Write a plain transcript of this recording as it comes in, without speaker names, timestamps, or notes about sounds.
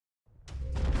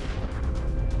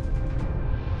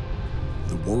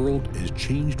world is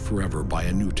changed forever by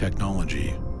a new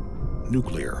technology,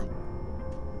 nuclear.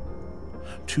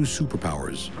 Two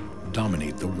superpowers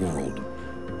dominate the world,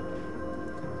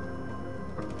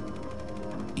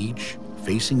 each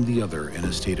facing the other in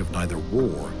a state of neither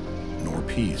war nor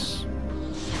peace.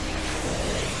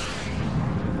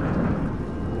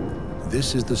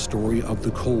 This is the story of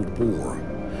the Cold War,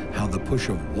 how the push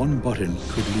of one button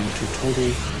could lead to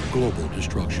total global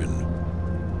destruction.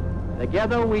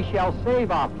 Together we shall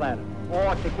save our planet,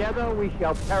 or together we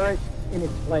shall perish in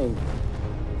its flames.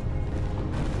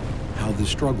 How the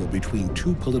struggle between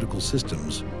two political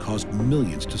systems caused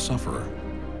millions to suffer.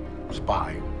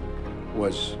 Spying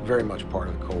was very much part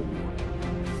of the Cold War.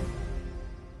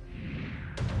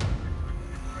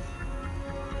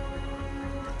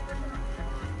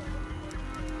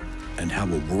 And how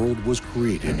a world was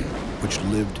created which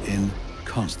lived in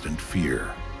constant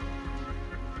fear.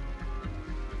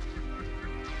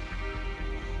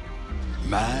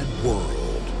 Mad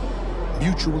world,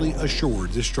 mutually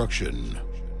assured destruction.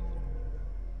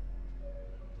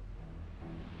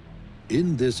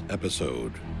 In this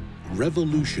episode,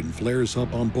 revolution flares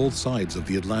up on both sides of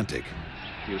the Atlantic.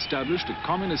 He established a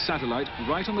communist satellite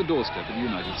right on the doorstep of the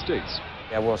United States.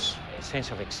 There was a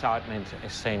sense of excitement, a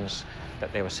sense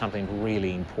that there was something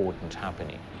really important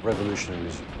happening.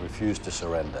 Revolutionaries refused to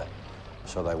surrender,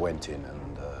 so they went in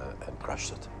and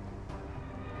crushed it.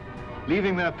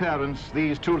 Leaving their parents,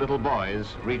 these two little boys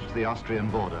reached the Austrian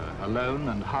border, alone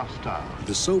and half-starved.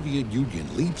 The Soviet Union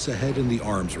leaps ahead in the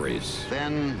arms race.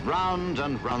 Then round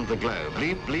and round the globe,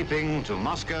 leaping to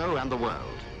Moscow and the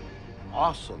world.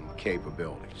 Awesome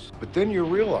capabilities. But then you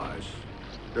realize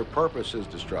their purpose is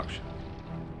destruction.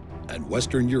 And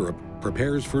Western Europe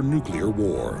prepares for nuclear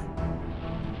war.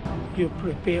 You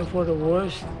prepare for the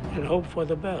worst and hope for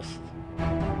the best.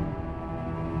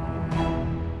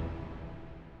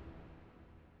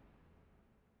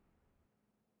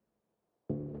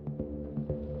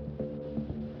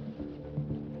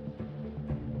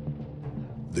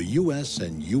 The US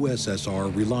and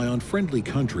USSR rely on friendly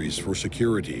countries for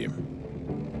security.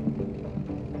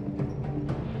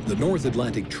 The North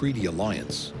Atlantic Treaty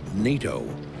Alliance, NATO,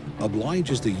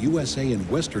 obliges the USA and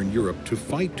Western Europe to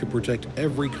fight to protect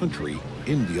every country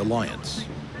in the alliance.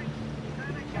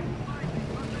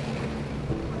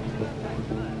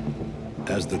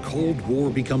 As the Cold War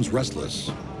becomes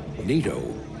restless, NATO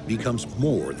becomes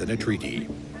more than a treaty.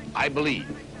 I believe,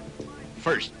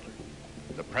 first,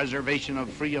 the preservation of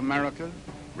free America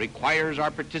requires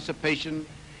our participation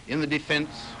in the defense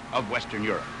of Western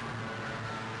Europe.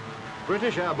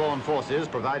 British airborne forces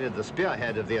provided the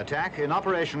spearhead of the attack in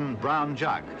Operation Brown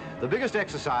Jug, the biggest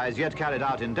exercise yet carried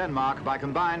out in Denmark by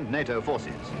combined NATO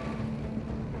forces.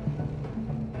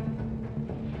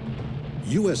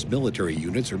 US military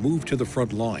units are moved to the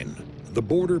front line, the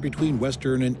border between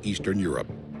Western and Eastern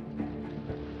Europe.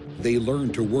 They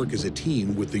learn to work as a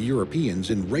team with the Europeans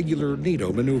in regular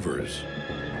NATO maneuvers.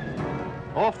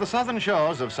 Off the southern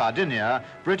shores of Sardinia,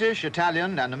 British,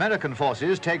 Italian and American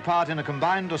forces take part in a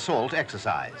combined assault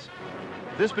exercise.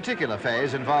 This particular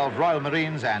phase involved Royal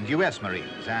Marines and US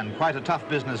Marines, and quite a tough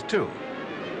business too.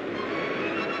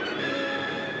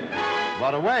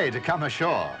 What a way to come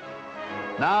ashore.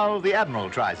 Now the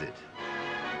Admiral tries it.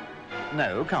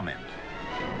 No comment.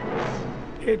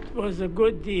 It was a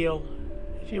good deal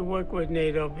if you work with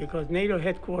NATO, because NATO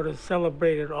headquarters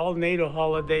celebrated all NATO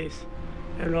holidays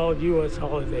and all US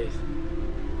holidays.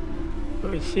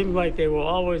 So it seemed like they were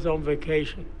always on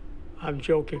vacation. I'm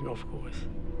joking, of course.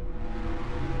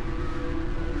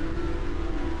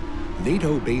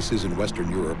 NATO bases in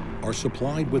Western Europe are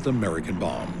supplied with American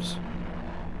bombs.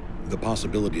 The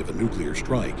possibility of a nuclear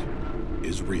strike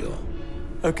is real.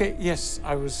 Okay, yes,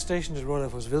 I was stationed at Royal Air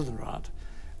Force Wildenrad,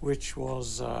 which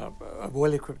was a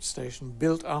well-equipped station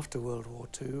built after World War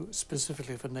II,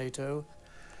 specifically for NATO.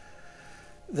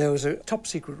 There was a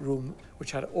top-secret room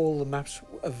which had all the maps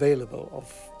available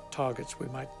of targets we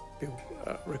might be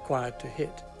required to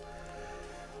hit.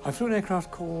 I flew an aircraft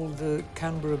called the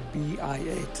Canberra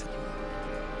BI-8.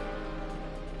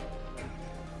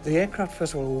 The aircraft,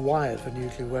 first of all, were wired for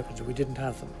nuclear weapons, and we didn't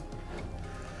have them.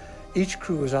 Each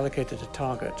crew was allocated a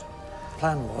target. The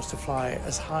plan was to fly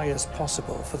as high as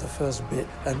possible for the first bit,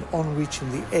 and on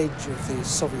reaching the edge of the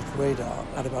Soviet radar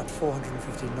at about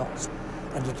 450 knots,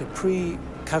 and at a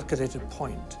pre-calculated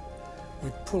point,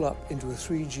 we'd pull up into a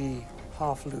 3G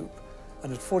half loop,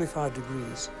 and at 45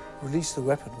 degrees, release the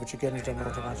weapon, which again is done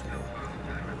automatically.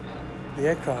 The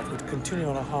aircraft would continue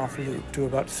on a half loop to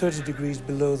about 30 degrees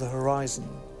below the horizon,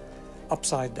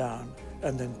 upside down,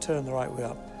 and then turn the right way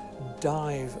up,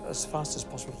 dive as fast as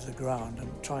possible to the ground and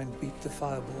try and beat the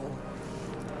fireball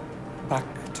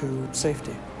back to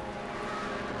safety.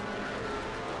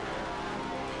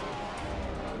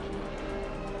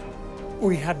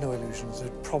 We had no illusions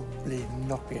there'd probably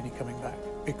not be any coming back,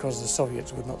 because the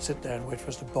Soviets would not sit there and wait for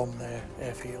us to bomb their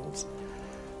airfields.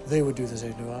 They would do the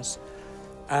same to us.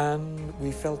 And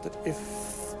we felt that if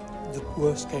the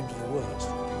worst came to the worst,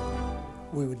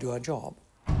 we would do our job.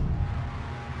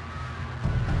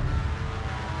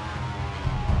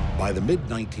 By the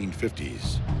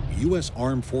mid-1950s, U.S.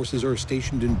 armed forces are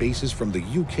stationed in bases from the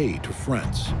UK to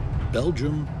France,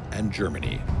 Belgium, and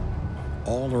Germany.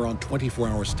 All are on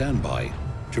 24-hour standby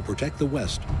to protect the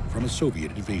West from a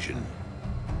Soviet invasion.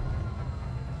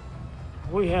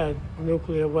 We had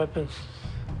nuclear weapons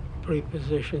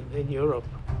pre-positioned in Europe,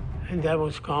 and that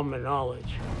was common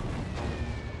knowledge.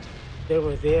 They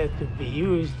were there to be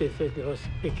used if it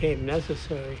became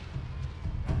necessary.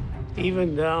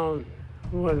 Even down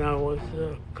when I was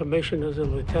commissioned as a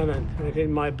lieutenant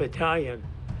within my battalion,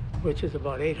 which is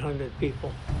about 800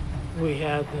 people, we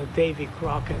had the Davy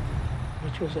Crockett,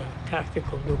 which was a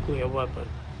tactical nuclear weapon.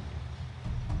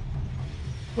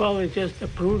 Well, it's just a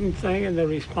prudent thing and the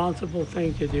responsible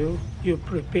thing to do. You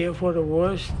prepare for the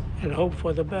worst and hope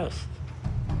for the best.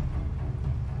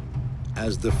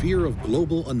 As the fear of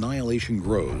global annihilation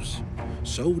grows,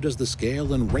 so does the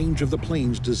scale and range of the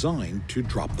planes designed to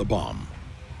drop the bomb.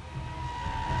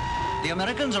 The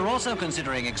Americans are also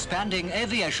considering expanding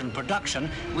aviation production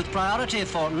with priority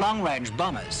for long-range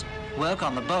bombers. Work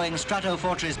on the Boeing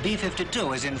Stratofortress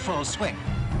B-52 is in full swing.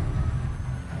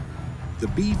 The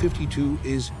B-52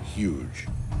 is huge.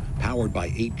 Powered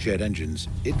by 8 jet engines,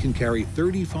 it can carry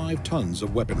 35 tons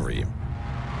of weaponry.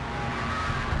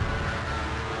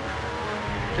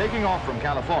 Taking off from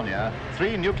California,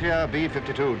 3 nuclear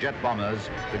B-52 jet bombers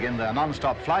begin their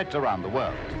non-stop flight around the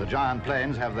world. The giant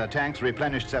planes have their tanks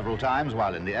replenished several times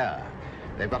while in the air.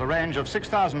 They've got a range of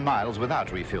 6,000 miles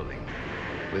without refueling.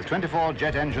 With 24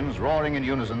 jet engines roaring in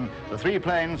unison, the 3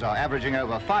 planes are averaging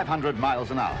over 500 miles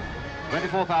an hour.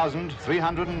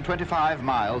 24,325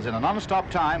 miles in a non-stop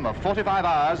time of 45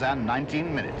 hours and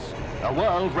 19 minutes. A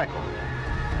world record.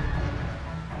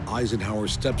 Eisenhower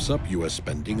steps up U.S.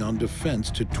 spending on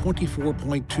defense to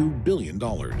 $24.2 billion.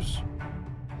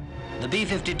 The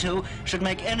B-52 should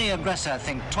make any aggressor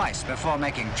think twice before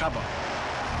making trouble.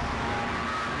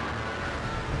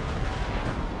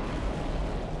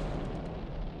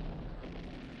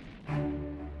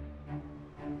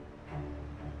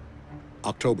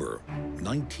 October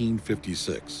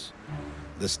 1956.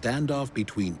 The standoff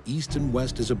between East and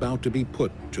West is about to be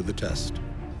put to the test.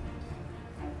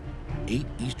 8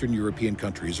 Eastern European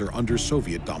countries are under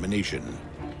Soviet domination.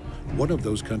 One of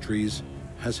those countries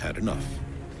has had enough.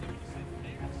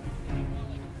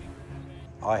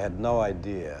 I had no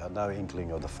idea, no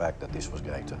inkling of the fact that this was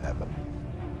going to happen.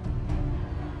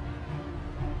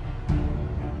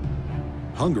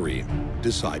 Hungary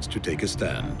decides to take a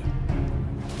stand.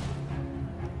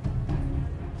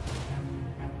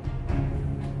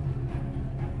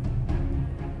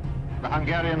 The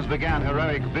Hungarians began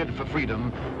heroic bid for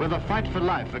freedom with a fight for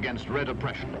life against Red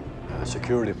oppression.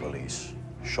 Security police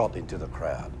shot into the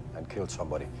crowd and killed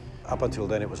somebody. Up until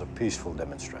then, it was a peaceful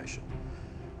demonstration.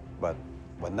 But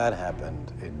when that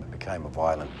happened, it became a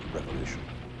violent revolution.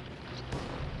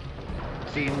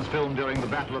 Scenes filmed during the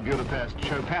Battle of Budapest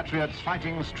show patriots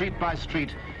fighting street by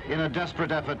street in a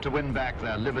desperate effort to win back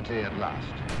their liberty at last.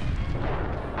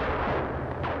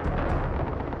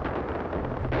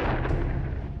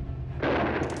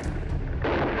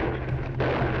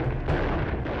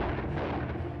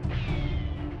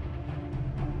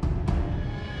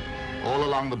 All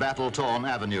along the battle-torn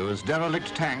avenues,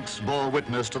 derelict tanks bore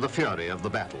witness to the fury of the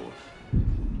battle.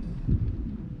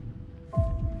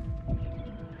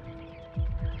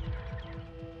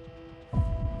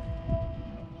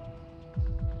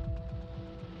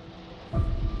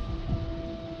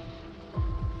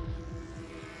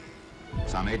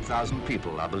 Some 8,000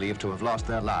 people are believed to have lost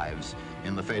their lives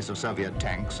in the face of Soviet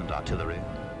tanks and artillery.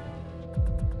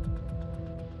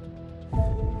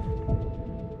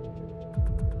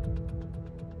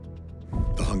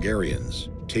 The Hungarians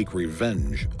take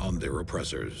revenge on their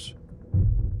oppressors.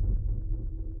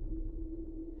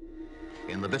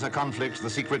 In the bitter conflict, the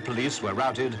secret police were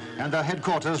routed and their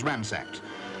headquarters ransacked.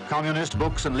 Communist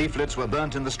books and leaflets were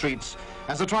burnt in the streets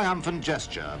as a triumphant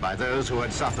gesture by those who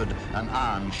had suffered an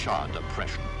iron-shod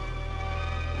oppression.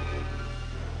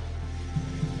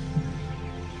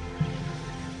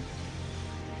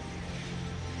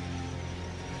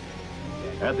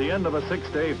 At the end of a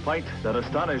 6-day fight that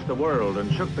astonished the world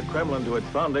and shook the Kremlin to its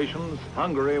foundations,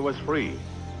 Hungary was free.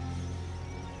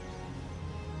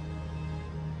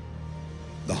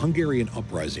 The The Hungarian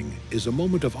uprising is a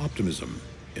moment of optimism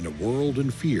in a world in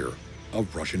fear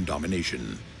of Russian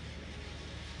domination.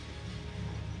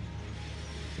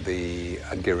 The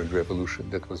Hungarian Revolution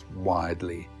that was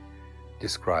widely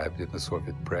described in the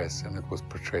Soviet press, and it was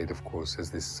portrayed, of course, as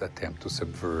this attempt to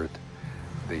subvert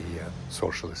the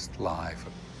socialist life.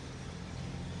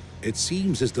 It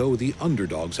seems as though the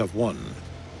underdogs have won.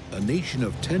 A nation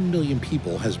of 10 million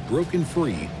people has broken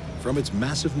free from its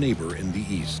massive neighbor in the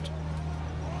east.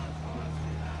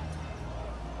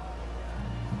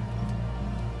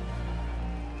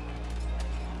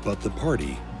 But the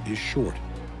party is short,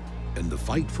 and the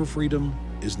fight for freedom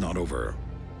is not over.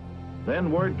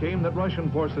 Then word came that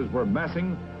Russian forces were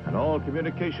massing and all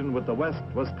communication with the West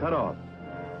was cut off.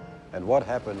 And what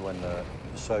happened when the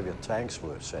Soviet tanks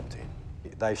were sent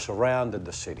in? They surrounded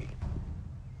the city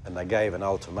and they gave an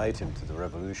ultimatum to the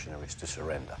revolutionaries to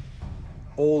surrender.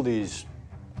 All these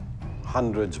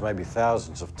hundreds, maybe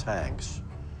thousands of tanks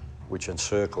which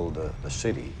encircled the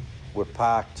city were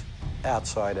parked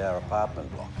outside our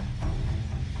apartment block.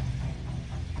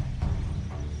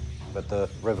 But the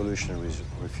revolutionaries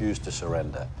refused to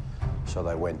surrender, so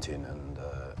they went in and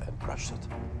crushed it.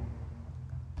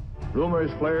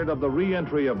 Rumors flared of the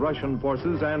re-entry of Russian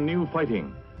forces and new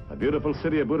fighting. The beautiful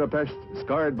city of Budapest,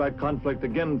 scarred by conflict,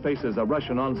 again faces a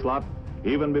Russian onslaught,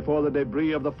 even before the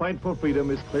debris of the fight for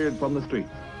freedom is cleared from the streets.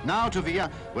 Now to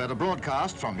Vienna, where the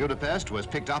broadcast from Budapest was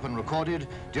picked up and recorded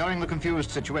during the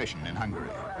confused situation in Hungary.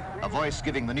 A voice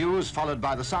giving the news, followed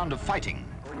by the sound of fighting.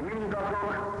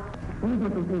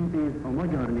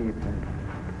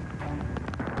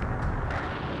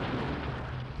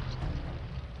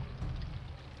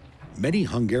 Many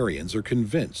Hungarians are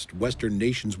convinced Western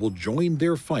nations will join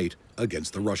their fight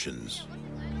against the Russians.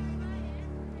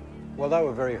 Well, they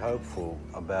were very hopeful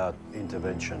about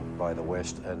intervention by the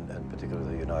West and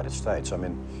particularly the United States. I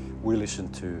mean, we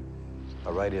listened to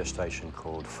a radio station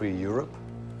called Free Europe,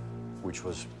 which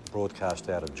was broadcast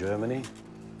out of Germany,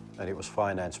 and it was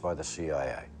financed by the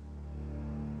CIA.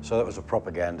 So that was a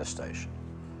propaganda station.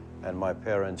 And my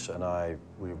parents and I,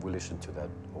 we listened to that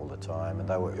all the time, and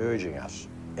they were urging us,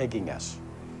 egging the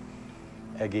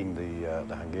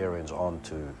Hungarians on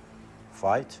to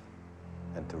fight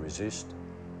and to resist,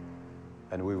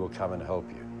 and we will come and help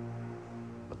you.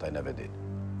 But they never did.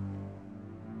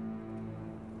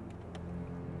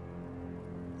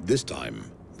 This time,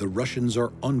 the Russians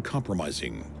are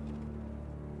uncompromising.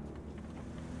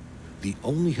 The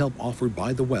only help offered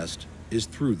by the West is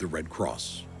through the Red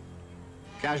Cross.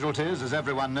 Casualties, as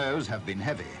everyone knows, have been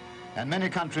heavy, and many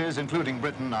countries, including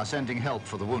Britain, are sending help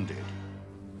for the wounded.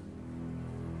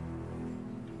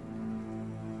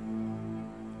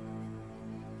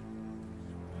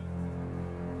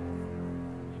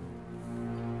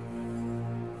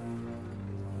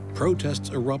 Protests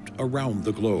erupt around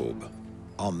the globe.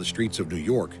 On the streets of New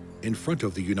York, in front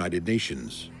of the United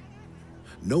Nations.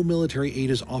 No military aid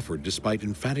is offered despite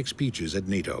emphatic speeches at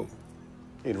NATO.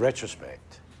 In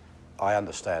retrospect, I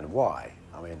understand why.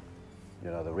 I mean,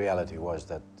 you know, the reality was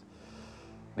that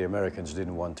the Americans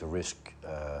didn't want to risk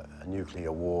a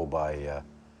nuclear war by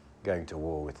going to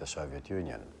war with the Soviet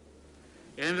Union.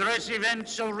 And the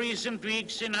events of recent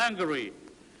weeks in Hungary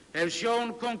have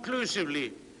shown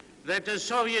conclusively that the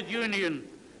Soviet Union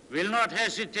will not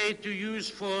hesitate to use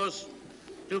force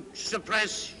to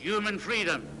suppress human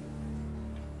freedom.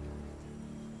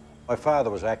 My father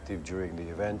was active during the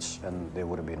events, and there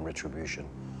would have been retribution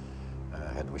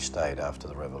had we stayed after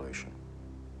the revolution.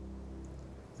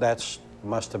 That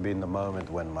must have been the moment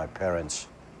when my parents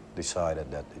decided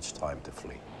that it's time to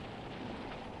flee.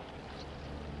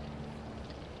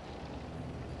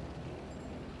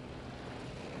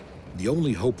 The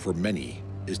only hope for many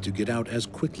is to get out as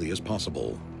quickly as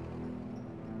possible.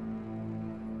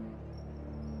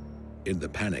 In the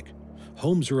panic,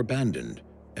 homes are abandoned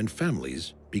and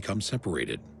families become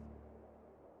separated.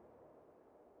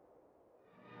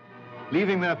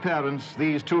 Leaving their parents,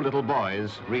 these two little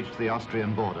boys reached the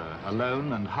Austrian border,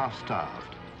 alone and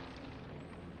half-starved.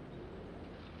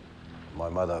 My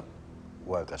mother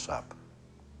woke us up,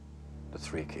 the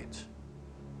three kids,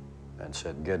 and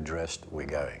said, "Get dressed, we're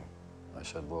going." I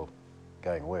said, "Well,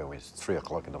 going where? It's 3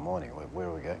 o'clock in the morning. Where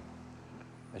are we going?"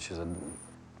 And she said,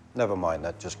 "Never mind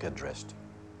that, just get dressed."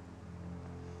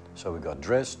 So we got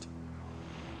dressed,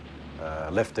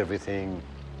 left everything,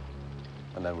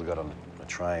 and then we got on a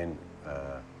train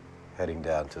heading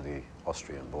down to the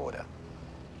Austrian border.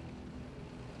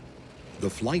 The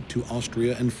flight to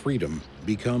Austria and freedom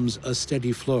becomes a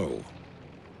steady flow.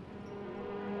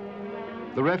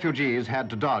 The refugees had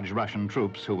to dodge Russian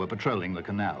troops who were patrolling the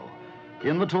canal.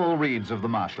 In the tall reeds of the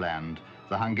marshland,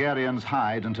 the Hungarians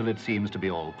hide until it seems to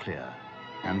be all clear.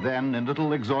 And then, in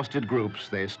little exhausted groups,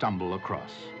 they stumble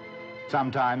across.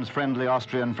 Sometimes friendly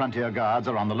Austrian frontier guards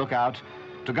are on the lookout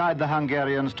to guide the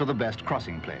Hungarians to the best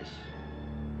crossing place.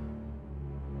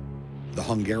 The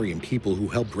Hungarian people who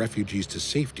helped refugees to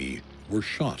safety were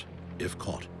shot if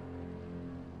caught.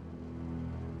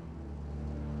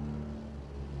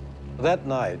 That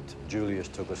night, Julius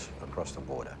took us across the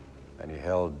border, and he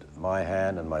held my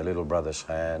hand and my little brother's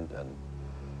hand, and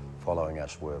following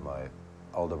us were my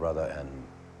older brother and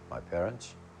my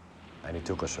parents, and he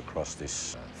took us across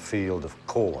this field of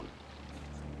corn.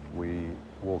 We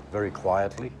walked very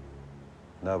quietly.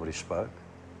 Nobody spoke.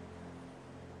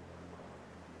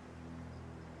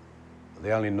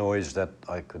 The only noise that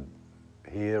I could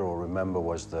hear or remember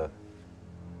was the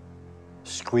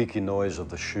squeaky noise of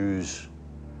the shoes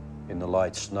in the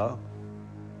light snow.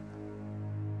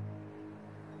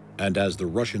 And as the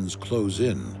Russians close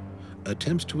in,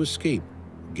 attempts to escape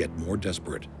get more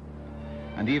desperate.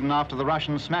 And even after the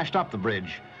Russians smashed up the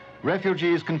bridge,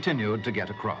 refugees continued to get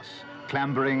across,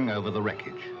 clambering over the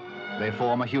wreckage. They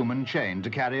form a human chain to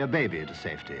carry a baby to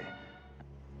safety.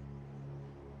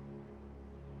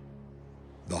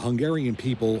 The Hungarian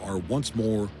people are once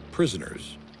more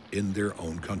prisoners in their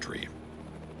own country.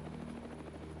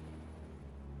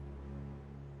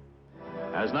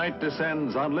 As night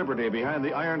descends on liberty behind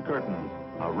the Iron Curtain,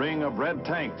 a ring of red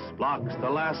tanks blocks the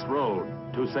last road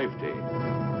to safety.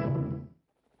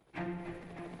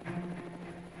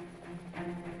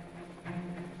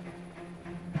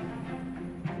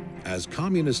 As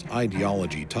communist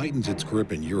ideology tightens its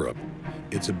grip in Europe,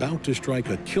 it's about to strike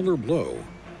a killer blow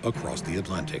across the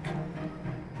Atlantic.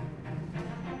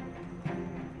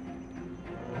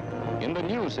 In the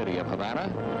new city of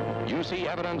Havana, you see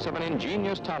evidence of an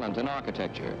ingenious talent in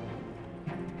architecture.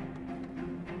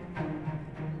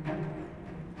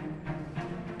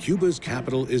 Cuba's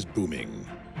capital is booming,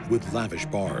 with lavish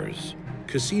bars,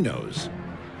 casinos,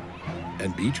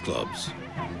 and beach clubs.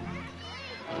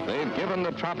 They've given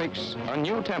the tropics a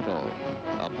new tempo,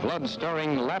 a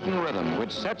blood-stirring Latin rhythm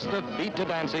which sets the feet to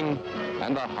dancing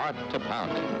and the heart to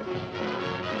pounding.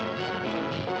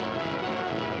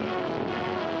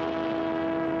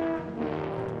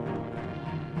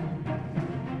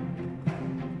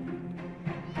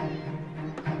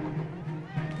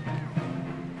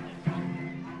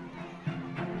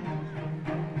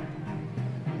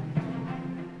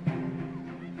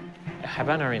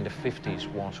 Havana in the 50s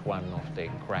was one of the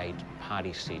great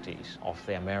party cities of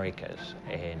the Americas,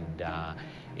 and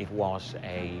it was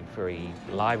a very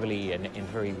lively and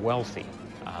very wealthy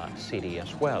city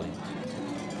as well.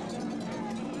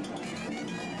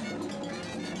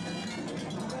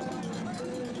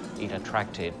 It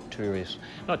attracted tourists,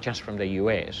 not just from the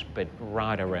US, but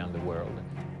right around the world.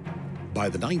 By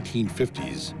the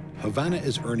 1950s, Havana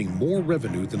is earning more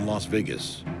revenue than Las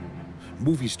Vegas.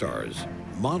 Movie stars,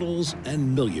 models,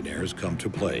 and millionaires come to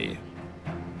play.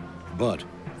 But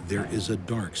there is a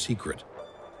dark secret.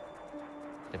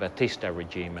 The Batista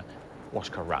regime was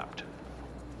corrupt.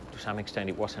 To some extent,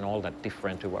 it wasn't all that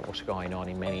different to what was going on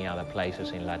in many other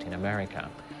places in Latin America.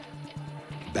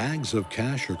 Bags of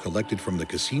cash are collected from the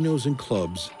casinos and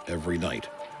clubs every night.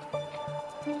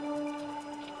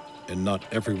 And not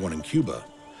everyone in Cuba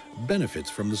benefits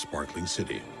from the sparkling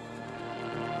city.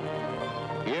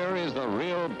 Here is the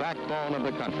real backbone of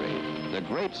the country, the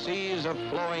great seas of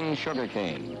flowing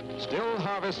sugarcane, still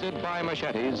harvested by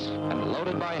machetes and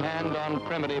loaded by hand on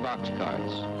primitive ox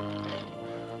carts.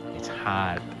 It's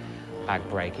hard,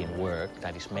 back-breaking work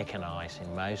that is mechanized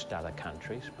in most other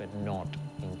countries, but not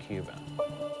in Cuba.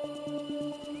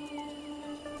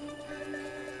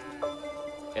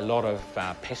 A lot of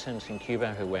peasants in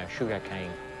Cuba who were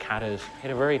sugarcane cutters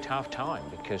had a very tough time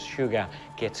because sugar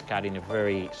gets cut in a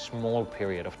very small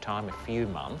period of time, a few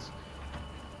months.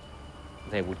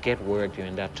 They would get work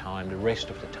during that time, the rest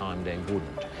of the time they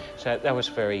wouldn't. So that was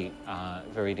very,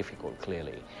 very difficult,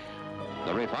 clearly.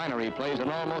 The refinery plays an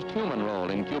almost human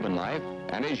role in Cuban life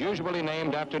and is usually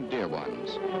named after dear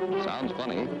ones. Sounds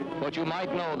funny, but you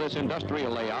might know this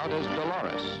industrial layout as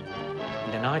Dolores.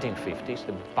 In the 1950s,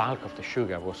 the bulk of the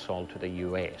sugar was sold to the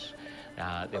US.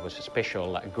 There was a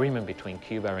special agreement between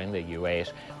Cuba and the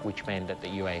US, which meant that the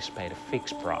US paid a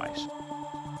fixed price.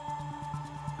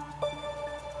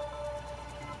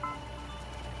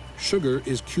 Sugar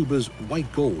is Cuba's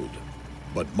white gold,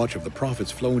 but much of the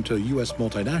profits flow into US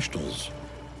multinationals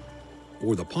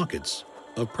or the pockets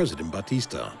of President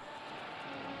Batista.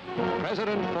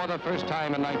 President for the first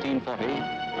time in 1940,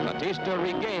 Batista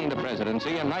regained the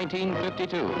presidency in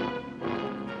 1952.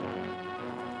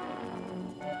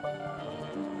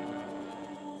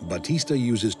 Batista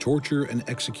uses torture and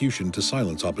execution to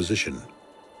silence opposition.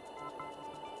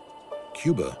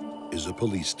 Cuba is a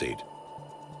police state.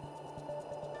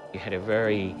 You had a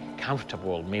very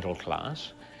comfortable middle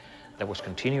class that was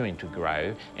continuing to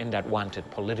grow and that wanted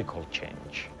political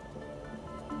change.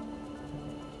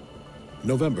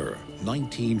 November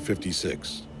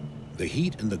 1956. The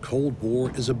heat in the Cold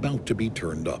War is about to be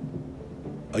turned up.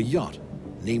 A yacht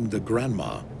named the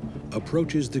Granma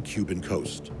approaches the Cuban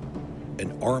coast.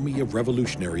 An army of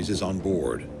revolutionaries is on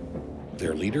board.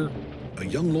 Their leader, a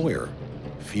young lawyer,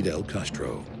 Fidel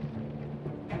Castro.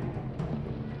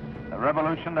 A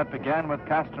revolution that began with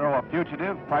Castro, a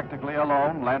fugitive, practically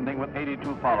alone, landing with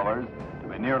 82 followers, to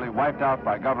be nearly wiped out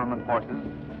by government forces.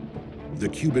 The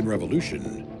Cuban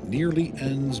Revolution nearly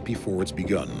ends before it's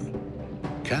begun.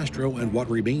 Castro and what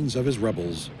remains of his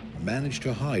rebels managed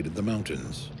to hide in the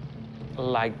mountains.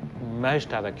 Like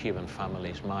most other Cuban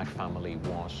families, my family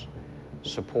was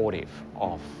supportive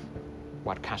of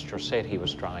what Castro said he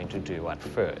was trying to do at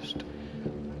first.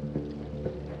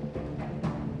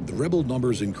 The rebel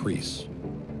numbers increase.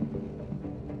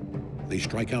 They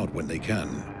strike out when they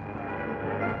can.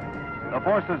 The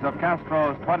forces of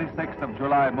Castro's 26th of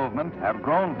July movement have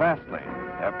grown vastly,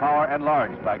 their power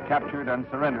enlarged by captured and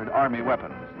surrendered army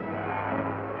weapons.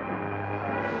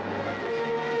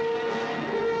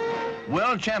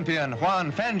 World champion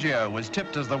Juan Fangio was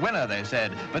tipped as the winner, they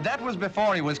said, but that was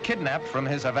before he was kidnapped from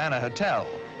his Havana hotel.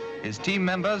 His team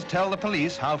members tell the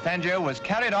police how Fangio was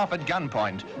carried off at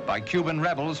gunpoint by Cuban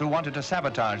rebels who wanted to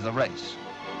sabotage the race.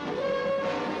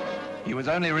 He was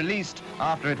only released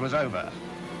after it was over.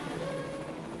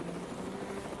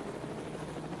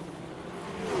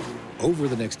 Over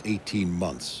the next 18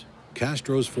 months,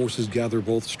 Castro's forces gather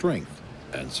both strength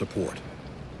and support.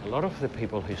 A lot of the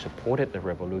people who supported the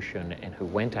revolution and who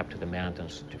went up to the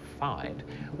mountains to fight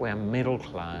were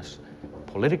middle-class,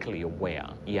 politically aware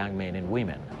young men and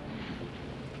women.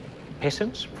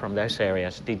 Peasants from those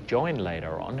areas did join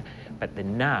later on, but the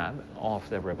nub of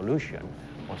the revolution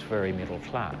was very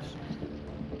middle-class.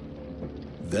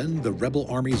 Then the rebel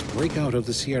armies break out of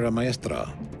the Sierra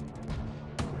Maestra.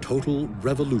 Total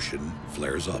revolution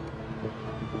flares up.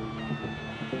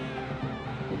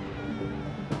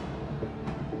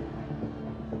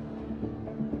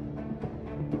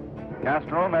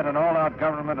 Castro met an all-out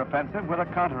government offensive with a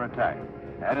counterattack,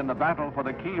 and in the battle for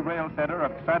the key rail center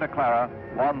of Santa Clara,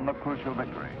 won the crucial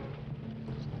victory.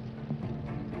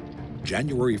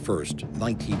 January 1st,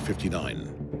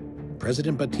 1959.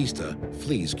 President Batista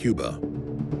flees Cuba.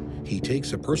 He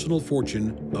takes a personal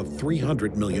fortune of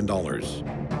 $300 million.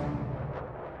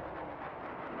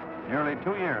 Nearly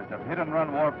 2 years of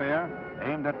hit-and-run warfare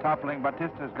aimed at toppling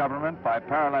Batista's government by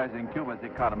paralyzing Cuba's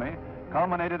economy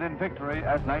culminated in victory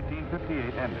as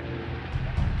 1958 ended.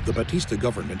 The Batista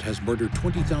government has murdered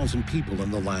 20,000 people in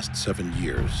the last 7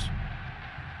 years.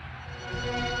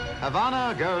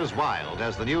 Havana goes wild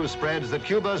as the news spreads that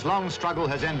Cuba's long struggle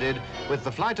has ended with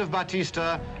the flight of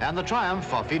Batista and the triumph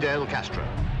for Fidel Castro.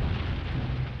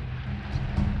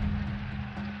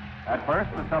 At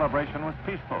first, the celebration was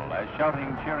peaceful as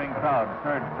shouting, cheering crowds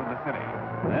surged through the city.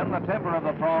 Then the temper of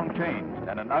the throng changed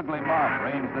and an ugly mob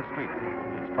ranged the streets.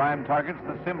 Its prime targets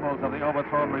the symbols of the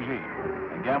overthrown regime: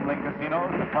 the gambling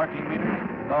casinos, the parking meters,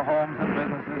 the homes and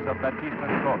businesses of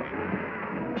Batista's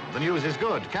cronies. The news is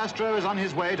good. Castro is on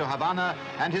his way to Havana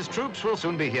and his troops will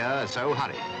soon be here, so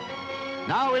hurry.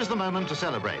 Now is the moment to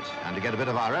celebrate and to get a bit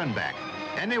of our own back.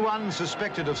 Anyone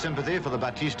suspected of sympathy for the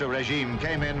Batista regime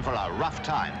came in for a rough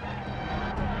time.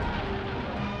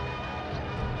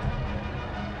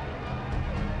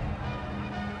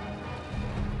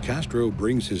 Castro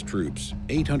brings his troops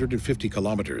 850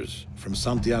 kilometers from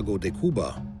Santiago de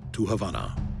Cuba to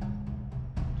Havana.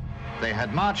 They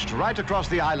had marched right across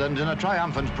the island in a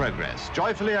triumphant progress,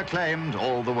 joyfully acclaimed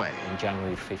all the way. In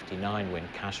January '59, when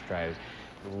Castro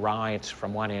rides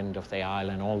from one end of the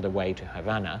island all the way to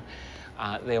Havana,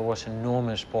 there was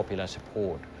enormous popular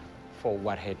support for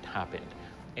what had happened,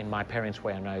 and my parents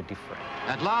were no different.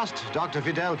 At last, Dr.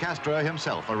 Fidel Castro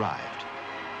himself arrived.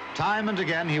 Time and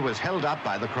again, he was held up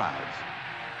by the crowds.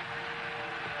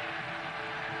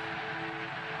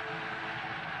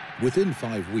 Within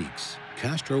 5 weeks,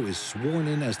 Castro is sworn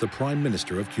in as the Prime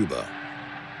Minister of Cuba.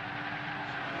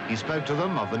 He spoke to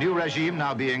them of the new regime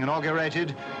now being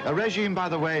inaugurated, a regime, by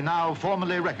the way, now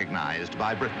formally recognized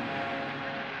by Britain.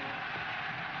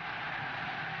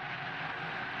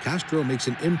 Castro makes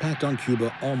an impact on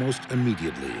Cuba almost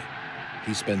immediately.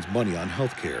 He spends money on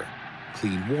healthcare,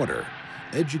 clean water,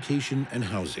 education, and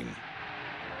housing.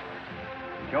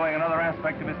 Showing another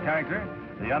aspect of his character,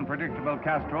 the unpredictable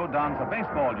Castro dons a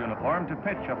baseball uniform to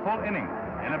pitch a full inning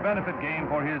in a benefit game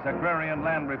for his agrarian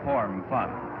land reform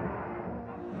fund.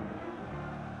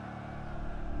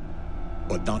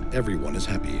 But not everyone is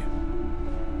happy.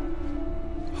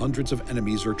 Hundreds of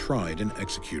enemies are tried and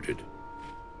executed.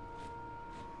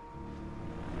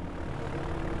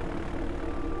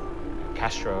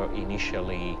 Castro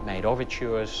initially made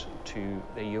overtures to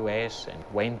the US and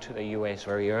went to the US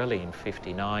very early in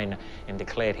 '59 and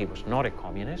declared he was not a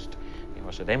communist, he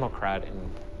was a Democrat,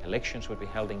 and elections would be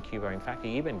held in Cuba. In fact,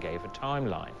 he even gave a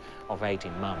timeline of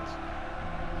 18 months.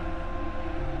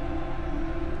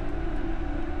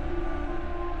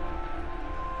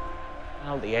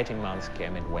 Well, the 18 months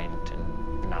came and went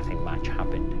and nothing much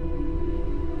happened.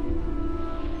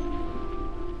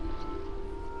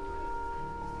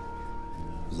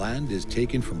 Land is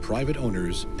taken from private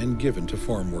owners and given to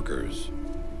farm workers.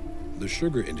 The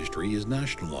sugar industry is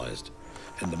nationalized,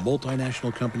 and the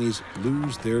multinational companies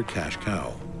lose their cash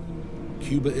cow.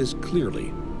 Cuba is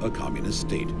clearly a communist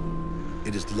state.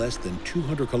 It is less than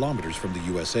 200 kilometers from the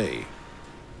USA.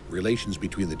 Relations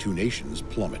between the two nations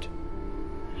plummet.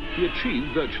 He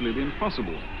achieved virtually the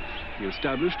impossible. He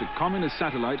established a communist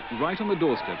satellite right on the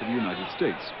doorstep of the United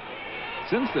States.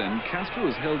 Since then, Castro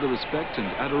has held the respect and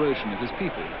adoration of his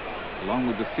people, along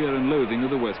with the fear and loathing of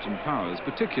the Western powers,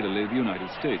 particularly the United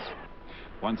States.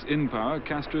 Once in power,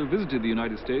 Castro visited the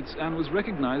United States and was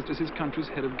recognized as his country's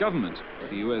head of government.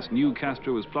 The US knew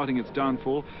Castro was plotting its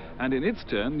downfall, and in its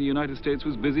turn, the United States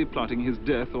was busy plotting his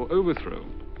death or overthrow.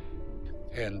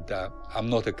 And I'm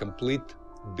not a complete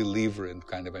believer in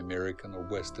kind of American or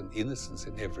Western innocence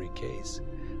in every case.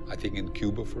 I think in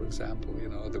Cuba, for example, you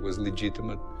know, there was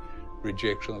legitimate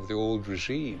rejection of the old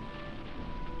regime.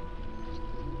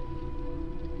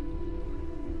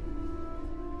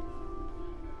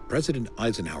 President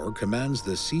Eisenhower commands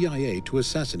the CIA to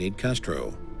assassinate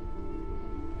Castro.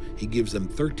 He gives them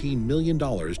 $13 million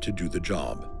to do the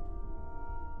job.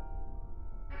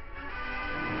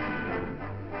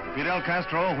 Fidel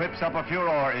Castro whips up a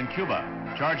furor in Cuba,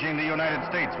 charging the United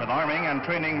States with arming and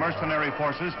training mercenary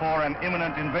forces for an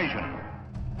imminent invasion.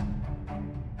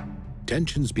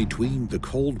 Tensions between the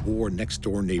Cold War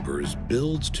next-door neighbors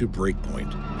builds to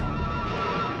breakpoint.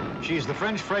 She's the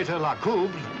French freighter La Couble,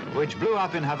 which blew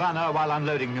up in Havana while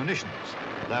unloading munitions.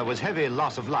 There was heavy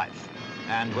loss of life,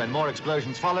 and when more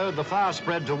explosions followed, the fire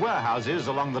spread to warehouses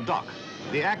along the dock.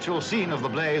 The actual scene of the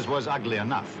blaze was ugly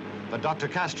enough, but Dr.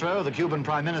 Castro, the Cuban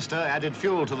Prime Minister, added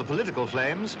fuel to the political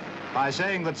flames by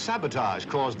saying that sabotage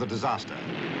caused the disaster.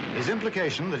 His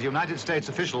implication that United States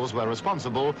officials were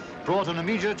responsible brought an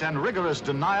immediate and rigorous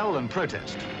denial and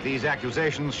protest. These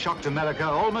accusations shocked America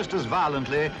almost as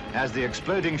violently as the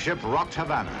exploding ship rocked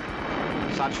Havana.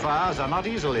 Such fires are not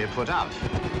easily put out.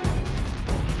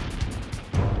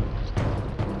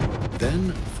 Then,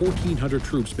 1,400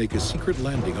 troops make a secret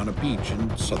landing on a beach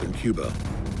in southern Cuba.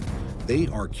 They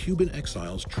are Cuban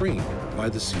exiles trained by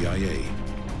the CIA.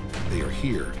 They are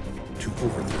here to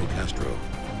overthrow Castro.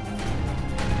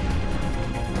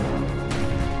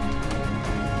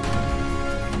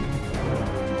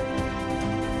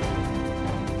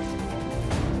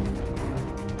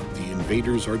 The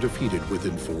invaders are defeated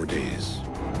within 4 days.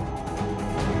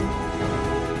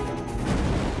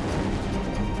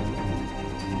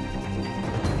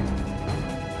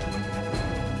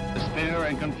 Despair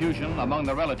and confusion among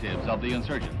the relatives of the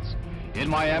insurgents. In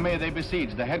Miami, they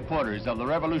besieged the headquarters of the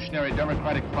Revolutionary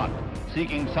Democratic Front,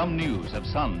 seeking some news of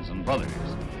sons and brothers,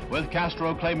 with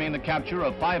Castro claiming the capture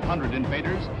of 500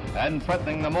 invaders and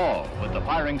threatening them all with the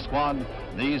firing squad.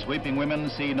 These weeping women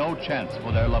see no chance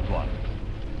for their loved ones.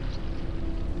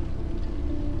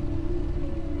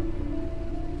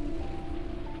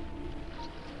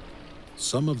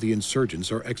 Some of the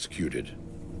insurgents are executed.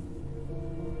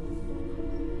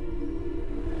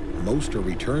 Most are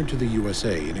returned to the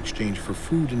USA in exchange for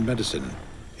food and medicine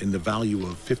in the value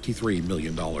of $53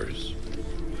 million.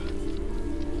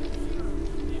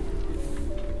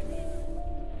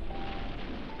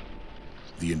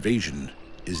 The invasion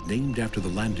is named after the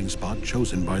landing spot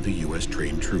chosen by the US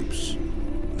trained troops,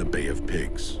 the Bay of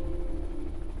Pigs.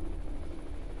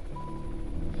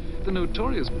 The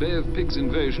notorious Bay of Pigs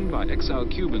invasion by exiled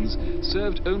Cubans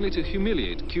served only to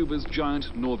humiliate Cuba's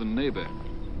giant northern neighbor.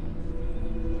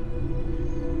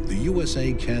 The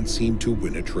USA can't seem to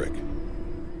win a trick.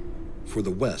 For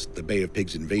the West, the Bay of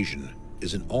Pigs invasion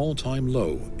is an all-time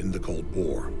low in the Cold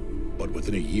War. But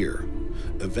within a year,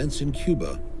 events in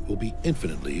Cuba will be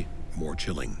infinitely more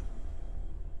chilling.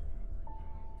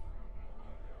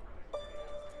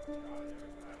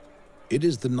 It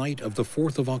is the night of the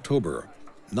 4th of October,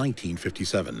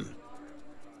 1957.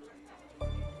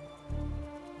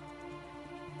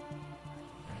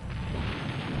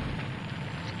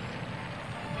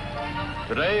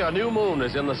 Today, a new moon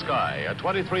is in the sky, a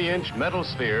 23-inch metal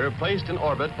sphere placed in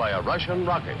orbit by a Russian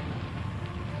rocket.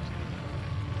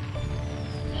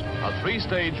 A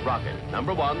three-stage rocket.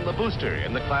 Number one, the booster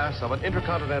in the class of an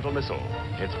intercontinental missile.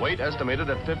 Its weight estimated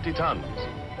at 50 tons.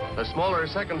 The smaller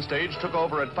second stage took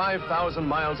over at 5,000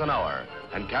 miles an hour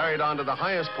and carried on to the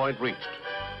highest point reached.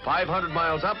 500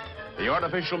 miles up, the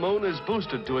artificial moon is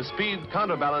boosted to a speed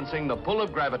counterbalancing the pull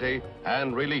of gravity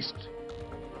and released.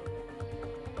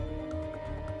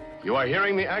 You are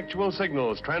hearing the actual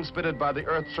signals transmitted by the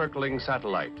Earth-circling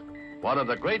satellite, one of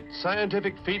the great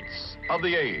scientific feats of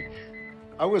the age.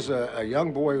 I was a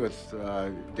young boy with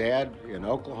Dad in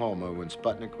Oklahoma when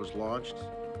Sputnik was launched.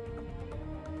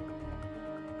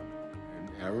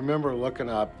 And I remember looking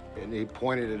up, and he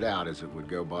pointed it out as it would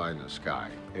go by in the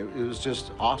sky. It was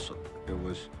just awesome. It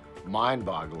was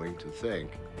mind-boggling to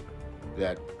think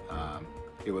that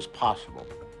it was possible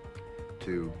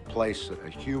to place a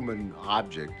human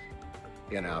object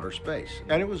in outer space.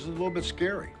 And it was a little bit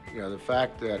scary, you know, the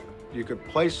fact that you could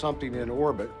place something in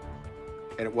orbit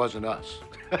and it wasn't us.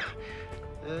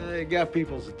 It got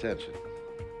people's attention.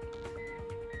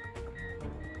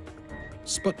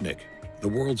 Sputnik, the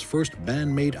world's first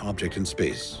man-made object in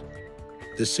space.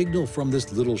 The signal from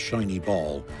this little shiny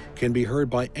ball can be heard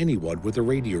by anyone with a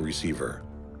radio receiver.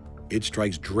 It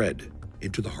strikes dread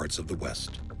into the hearts of the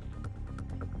West.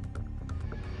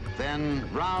 Then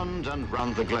round and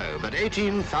round the globe at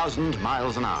 18,000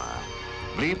 miles an hour,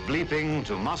 bleep bleeping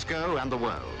to Moscow and the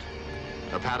world.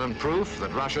 Apparent proof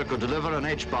that Russia could deliver an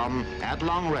H-bomb at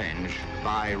long range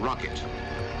by rocket.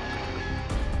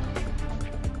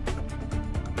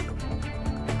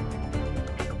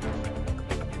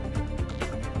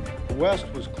 The West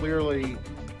was clearly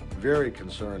very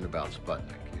concerned about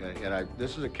Sputnik. And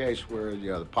this is a case where,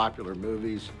 you know, the popular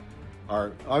movies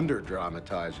are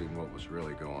under-dramatizing what was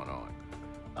really going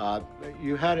on.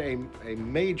 You had a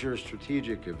major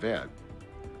strategic event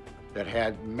that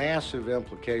had massive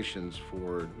implications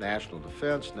for national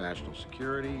defense, national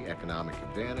security, economic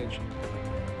advantage.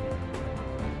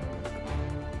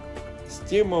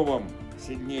 Стимулом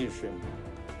сильнейшим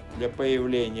для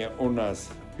появления у нас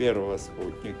первого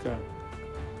спутника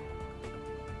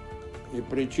и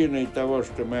причиной того,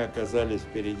 что мы оказались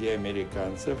впереди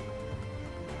американцев,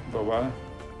 была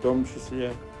в том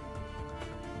числе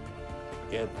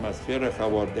и атмосфера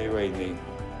холодной войны.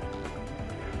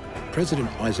 President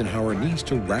Eisenhower needs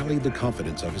to rally the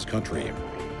confidence of his country.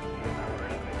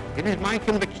 It is my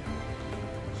conviction,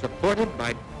 supported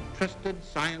by trusted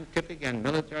scientific and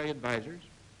military advisors,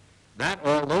 that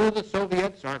although the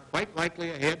Soviets are quite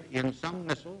likely ahead in some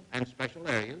missile and special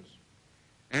areas,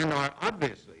 and are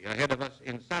obviously ahead of us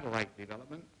in satellite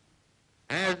development,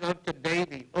 as of today,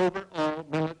 the overall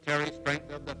military strength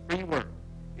of the free world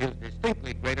is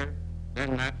distinctly greater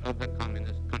than that of the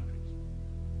communist countries.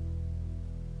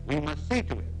 We must see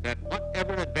to it that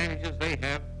whatever advantages they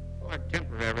have are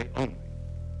temporary only.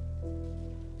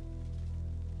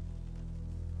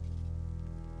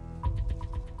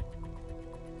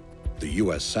 The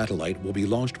U.S. satellite will be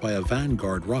launched by a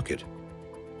Vanguard rocket.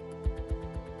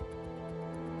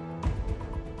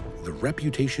 The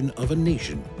reputation of a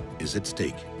nation is at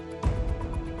stake.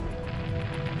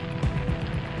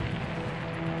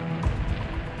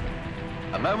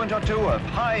 A moment or two of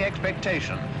high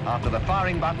expectation after the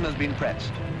firing button has been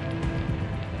pressed.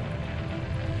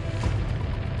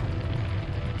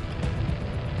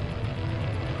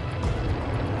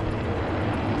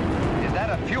 Is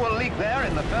that a fuel leak there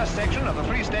in the first section of the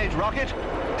three-stage rocket?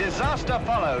 Disaster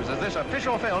follows, as this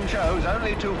official film shows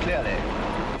only too clearly.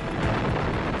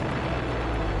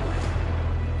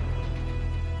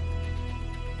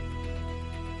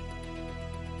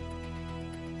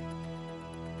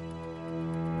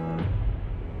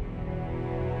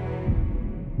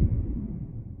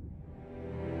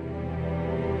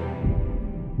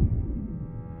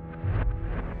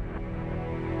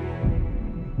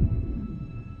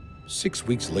 Six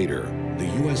weeks later, the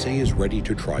USA is ready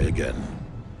to try again.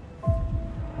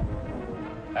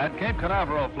 At Cape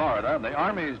Canaveral, Florida, the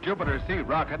Army's Jupiter C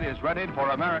rocket is ready for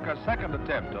America's second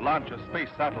attempt to launch a space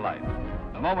satellite.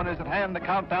 The moment is at hand, the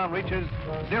countdown reaches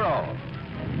 0.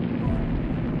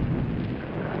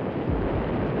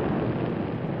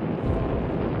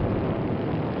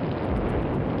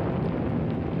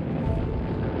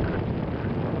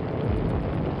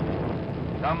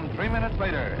 Some 3 minutes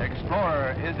later,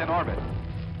 Explorer is in orbit.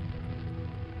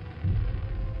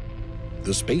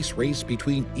 The space race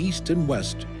between East and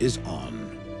West is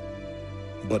on.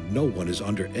 But no one is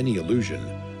under any illusion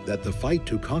that the fight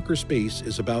to conquer space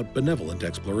is about benevolent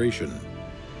exploration.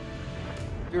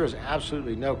 There is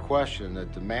absolutely no question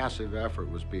that the massive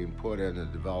effort was being put in the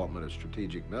development of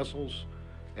strategic missiles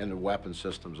and the weapon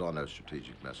systems on those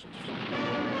strategic missiles.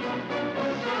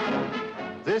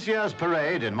 This year's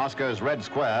parade in Moscow's Red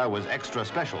Square was extra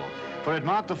special, for it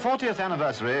marked the 40th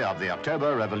anniversary of the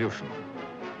October Revolution.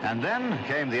 And then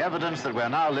came the evidence that we're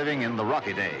now living in the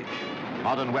rocket age.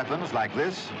 Modern weapons like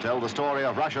this tell the story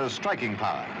of Russia's striking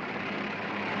power.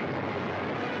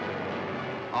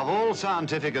 Of all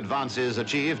scientific advances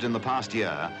achieved in the past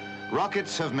year,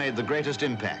 rockets have made the greatest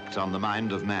impact on the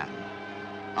mind of man.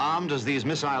 Armed as these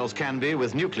missiles can be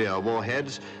with nuclear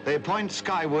warheads, they point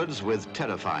skywards with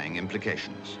terrifying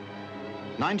implications.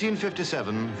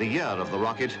 1957, the year of the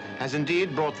rocket, has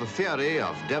indeed brought the theory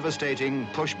of devastating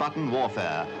push-button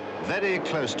warfare very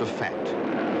close to fact.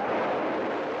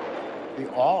 The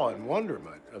awe and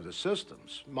wonderment of the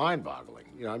systems, mind-boggling.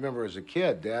 You know, I remember as a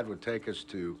kid, Dad would take us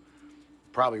to,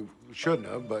 probably shouldn't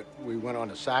have, but we went on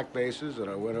to SAC bases, and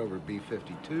I went over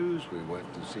B-52s. We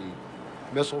went to see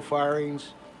missile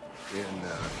firings in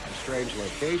strange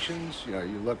locations. You know,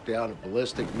 you look down at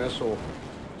ballistic missile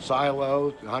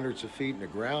silo, hundreds of feet in the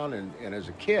ground, and as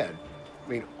a kid, I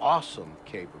mean, awesome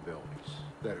capabilities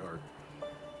that are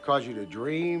cause you to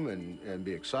dream and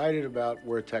be excited about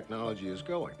where technology is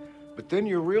going. But then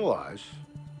you realize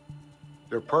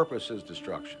their purpose is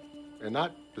destruction, and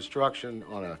not destruction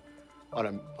on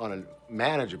a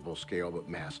manageable scale, but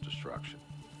mass destruction.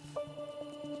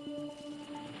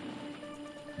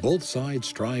 Both sides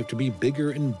strive to be bigger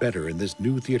and better in this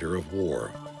new theater of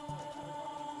war.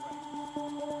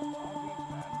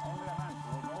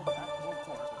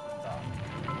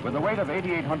 With a weight of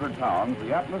 8,800 pounds,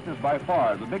 the Atlas is by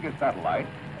far the biggest satellite,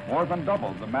 more than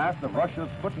double the mass of Russia's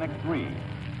Sputnik 3.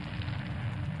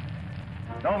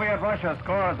 Soviet Russia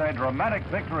scores a dramatic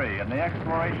victory in the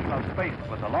exploration of space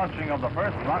with the launching of the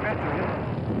first rocket to hit.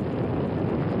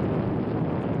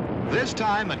 This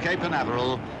time at Cape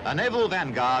Canaveral, a naval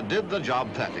vanguard did the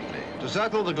job perfectly, to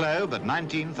circle the globe at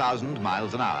 19,000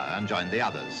 miles an hour and join the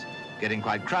others, getting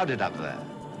quite crowded up there.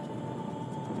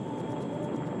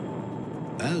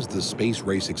 As the space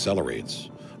race accelerates,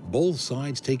 both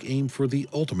sides take aim for the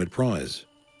ultimate prize: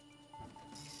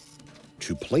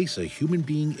 to place a human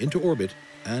being into orbit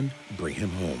and bring him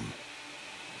home.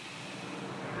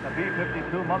 The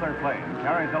B-52 mother plane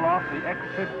carries aloft the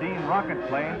X-15 rocket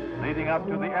plane leading up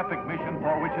to the epic mission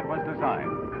for which it was designed: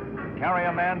 to carry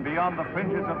a man beyond the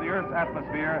fringes of the Earth's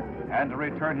atmosphere and to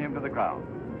return him to the ground.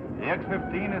 The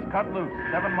X-15 is cut loose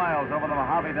 7 miles over the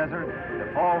Mojave Desert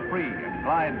to fall free and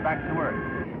glide back to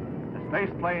Earth. The space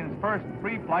plane's first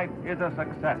free flight is a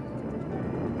success.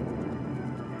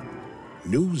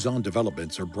 News on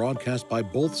developments are broadcast by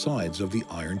both sides of the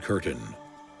Iron Curtain.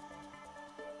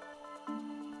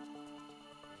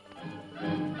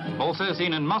 Also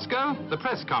seen in Moscow, the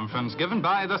press conference given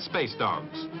by the space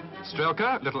dogs.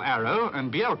 Strelka, Little Arrow,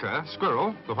 and Bielka,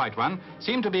 Squirrel, the white one,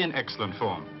 seem to be in excellent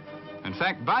form. In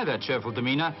fact, by their cheerful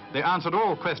demeanor, they answered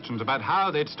all questions about how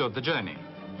they'd stood the journey.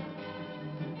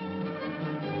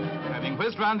 Having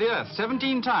whizzed round the Earth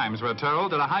 17 times, we're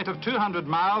told, at a height of 200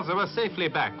 miles, they were safely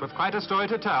back with quite a story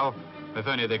to tell, if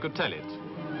only they could tell it.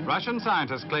 Russian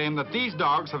scientists claim that these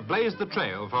dogs have blazed the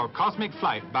trail for cosmic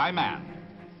flight by man.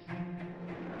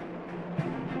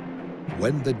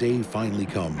 When the day finally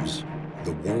comes,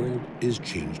 the world is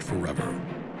changed forever.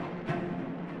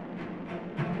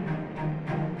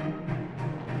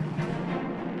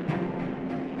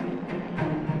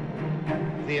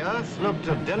 The Earth looked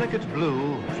a delicate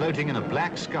blue floating in a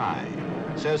black sky.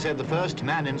 So said the first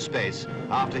man in space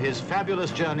after his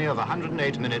fabulous journey of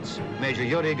 108 minutes, Major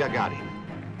Yuri Gagarin.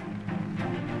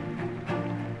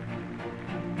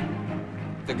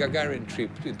 The Gagarin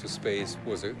trip into space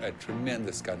was a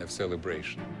tremendous kind of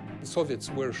celebration. The Soviets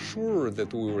were sure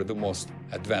that we were the most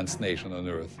advanced nation on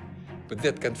Earth, but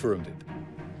that confirmed it.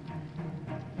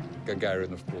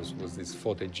 Gagarin, of course, was this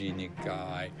photogenic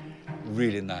guy,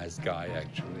 really nice guy,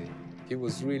 actually. He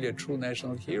was really a true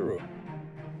national hero.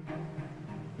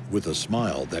 With a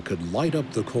smile that could light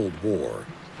up the Cold War,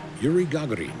 Yuri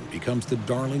Gagarin becomes the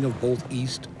darling of both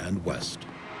East and West.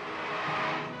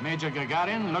 Major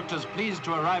Gagarin looked as pleased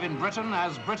to arrive in Britain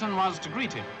as Britain was to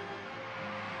greet him.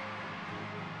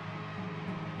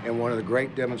 And one of the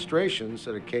great demonstrations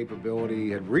that a capability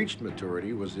had reached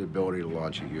maturity was the ability to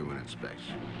launch a human in space.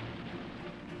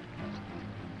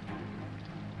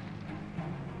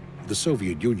 The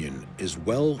Soviet Union is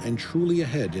well and truly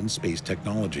ahead in space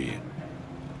technology.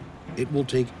 It will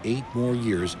take 8 more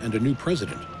years and a new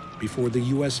president before the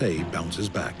USA bounces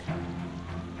back.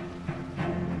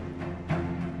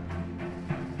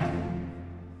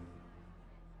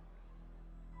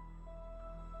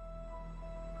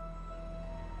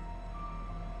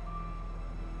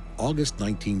 August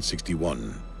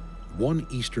 1961. One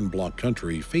Eastern Bloc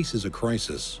country faces a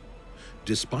crisis.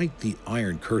 Despite the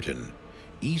Iron Curtain,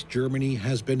 East Germany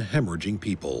has been hemorrhaging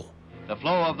people. The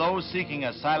flow of those seeking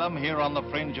asylum here on the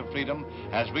fringe of freedom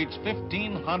has reached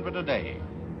 1,500 a day.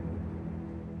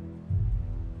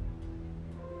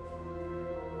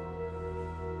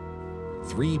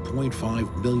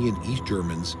 $3.5 million East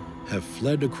Germans have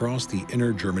fled across the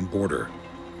inner German border,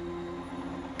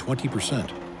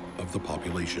 20% of the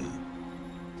population.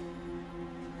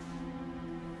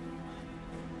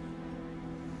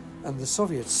 And the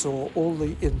Soviets saw all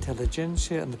the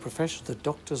intelligentsia and the professionals, the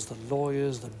doctors, the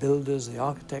lawyers, the builders, the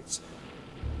architects,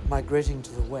 migrating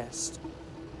to the West.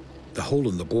 The hole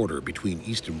in the border between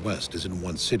East and West is in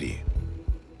one city,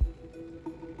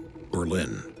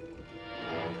 Berlin.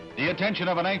 The attention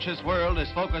of an anxious world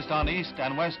is focused on East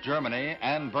and West Germany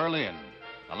and Berlin.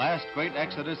 The last great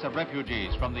exodus of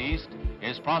refugees from the East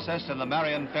is processed in the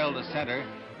Marienfelde Center.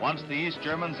 Once the East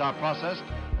Germans are processed,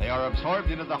 they are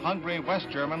absorbed into the hungry West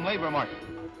German labor market.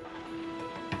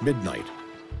 Midnight,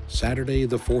 Saturday,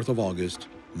 the 4th of August,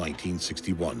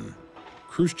 1961.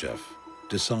 Khrushchev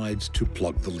decides to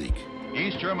plug the leak.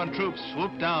 East German troops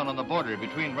swoop down on the border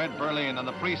between Red Berlin and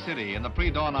the Free City in the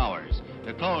pre-dawn hours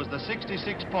to close the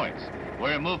 66 points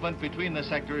where movement between the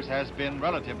sectors has been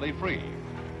relatively free.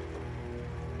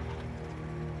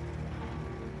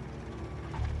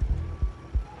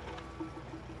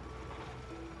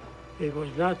 It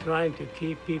was not trying to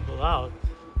keep people out.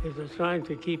 It was trying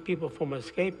to keep people from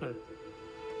escaping.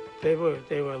 They were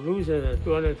losing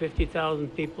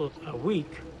 250,000 people a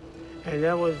week, and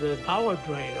that was the power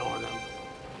drain on them.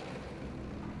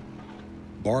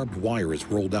 Barbed wire is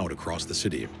rolled out across the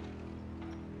city.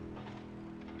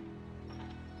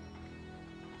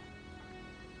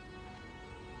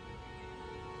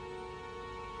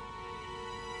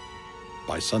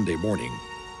 By Sunday morning,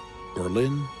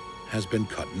 Berlin has been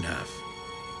cut in half.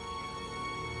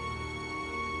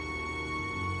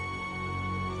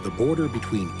 The border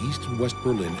between East and West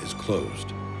Berlin is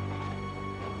closed.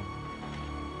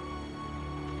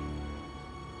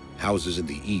 Houses in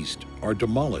the east are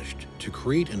demolished to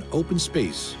create an open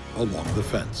space along the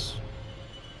fence.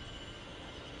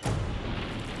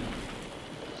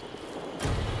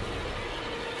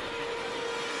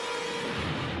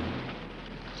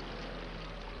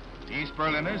 East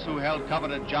Berliners who held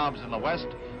coveted jobs in the West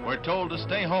were told to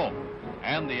stay home,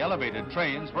 and the elevated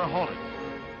trains were halted.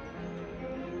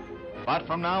 But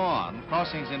from now on,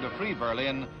 crossings into Free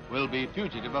Berlin will be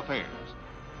fugitive affairs.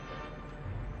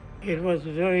 It was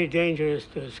very dangerous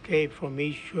to escape from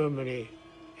East Germany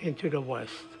into the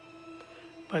West.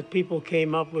 But people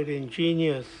came up with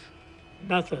ingenious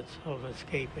methods of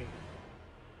escaping.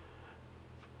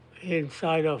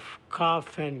 Inside of car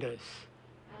fenders,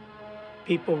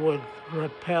 people would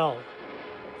rappel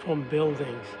from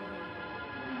buildings.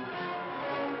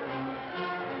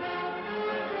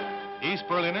 East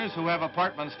Berliners who have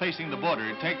apartments facing the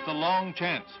border take the long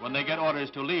chance when they get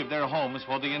orders to leave their homes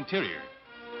for the interior.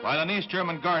 While an East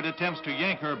German guard attempts to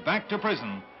yank her back to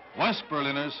prison, West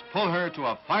Berliners pull her to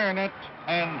a fire net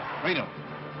and freedom.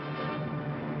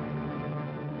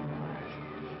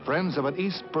 Friends of an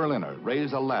East Berliner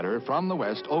raise a ladder from the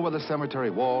west over the cemetery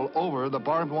wall, over the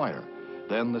barbed wire.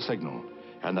 Then the signal,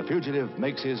 and the fugitive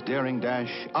makes his daring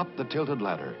dash up the tilted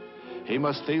ladder. He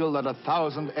must feel that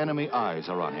 1,000 enemy eyes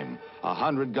are on him,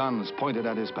 100 guns pointed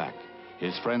at his back.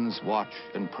 His friends watch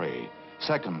and pray.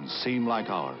 Seconds seem like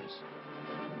hours.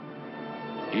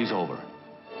 He's over.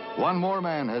 One more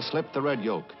man has slipped the red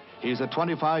yoke. He's a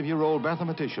 25-year-old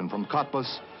mathematician from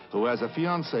Cottbus who has a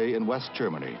fiancée in West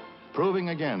Germany, proving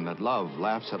again that love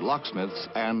laughs at locksmiths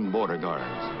and border guards.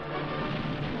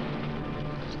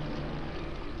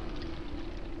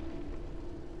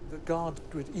 The guard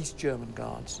with East German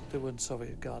guards, they weren't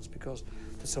Soviet guards because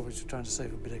the Soviets were trying to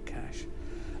save a bit of cash,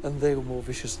 and they were more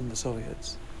vicious than the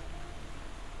Soviets.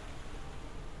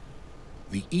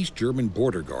 The East German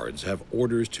border guards have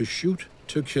orders to shoot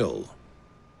to kill.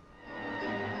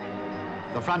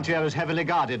 The frontier is heavily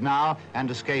guarded now, and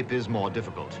escape is more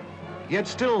difficult. Yet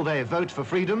still they vote for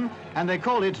freedom, and they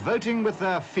call it voting with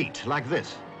their feet, like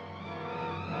this.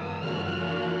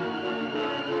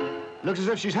 Looks as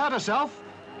if she's hurt herself,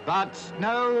 but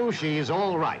no, she's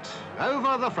all right.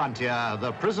 Over the frontier,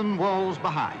 the prison walls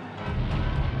behind.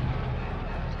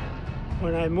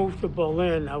 When I moved to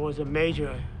Berlin, I was a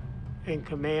major in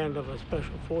command of a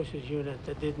special forces unit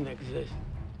that didn't exist.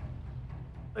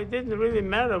 It didn't really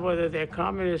matter whether they're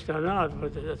communist or not,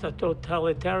 but it's a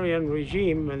totalitarian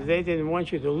regime, and they didn't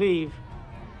want you to leave.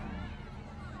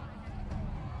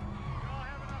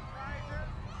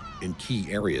 In in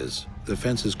key areas, the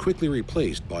fence is quickly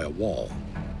replaced by a wall.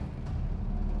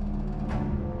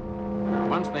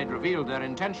 Once they'd revealed their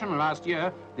intention last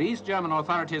year, the East German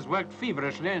authorities worked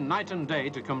feverishly night and day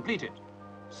to complete it.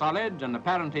 Solid and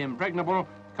apparently impregnable,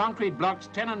 concrete blocks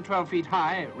 10 and 12 feet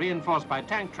high, reinforced by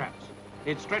tank traps.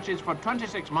 It stretches for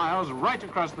 26 miles right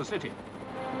across the city.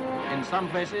 In some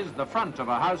places, the front of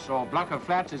a house or block of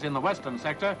flats is in the western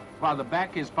sector, while the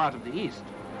back is part of the east.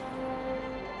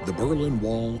 The Berlin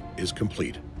Wall is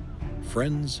complete.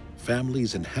 Friends,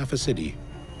 families, and half a city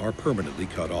are permanently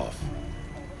cut off.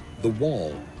 The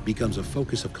wall becomes a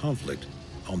focus of conflict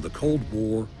on the Cold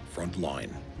War front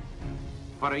line.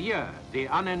 For a year, the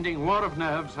unending war of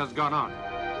nerves has gone on.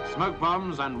 Smoke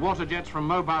bombs and water jets from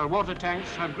mobile water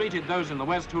tanks have greeted those in the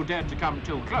West who dared to come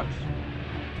too close.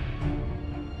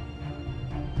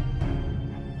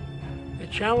 The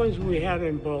challenge we had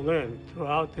in Berlin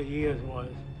throughout the years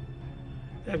was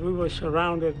that we were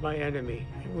surrounded by enemy,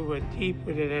 and we were deep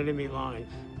within enemy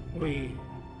lines. We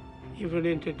even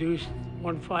introduced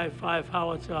 155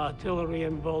 howitzer artillery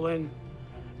in Berlin,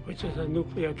 which is a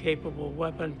nuclear-capable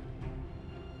weapon.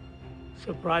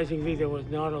 Surprisingly, there was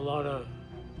not a lot of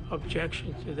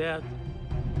objection to that.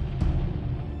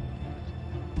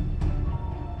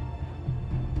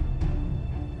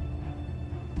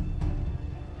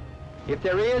 If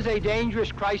there is a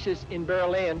dangerous crisis in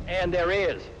Berlin, and there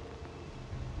is,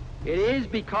 it is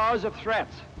because of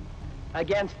threats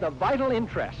against the vital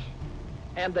interests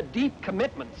and the deep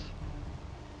commitments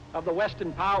of the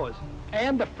Western powers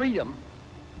and the freedom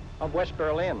of West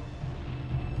Berlin.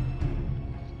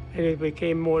 And it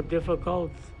became more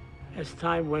difficult as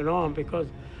time went on because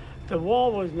the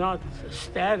wall was not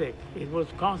static. It was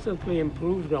constantly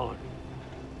improved on.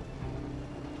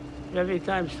 Every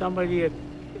time somebody had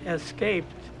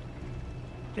escaped,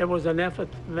 there was an effort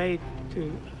made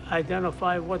to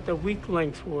identify what the weak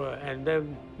links were, and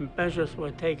then measures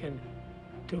were taken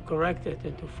to correct it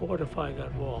and to fortify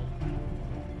that wall.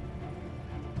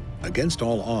 Against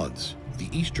all odds, the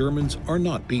East Germans are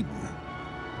not beaten.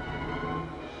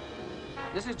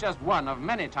 This is just one of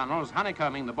many tunnels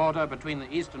honeycombing the border between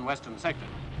the east and western sector.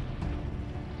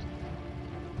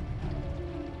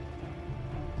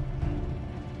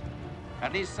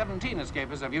 At least 17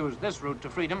 escapers have used this route to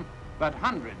freedom, but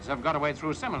hundreds have got away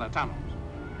through similar tunnels.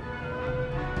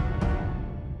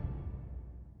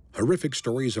 Horrific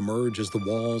stories emerge as the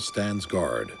wall stands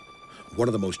guard. One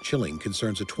of the most chilling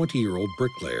concerns a 20-year-old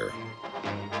bricklayer.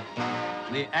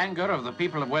 The anger of the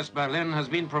people of West Berlin has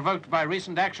been provoked by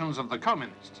recent actions of the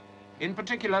communists. In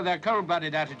particular, their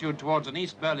cold-blooded attitude towards an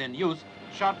East Berlin youth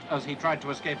shot as he tried to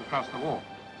escape across the wall.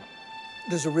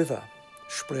 There's a river,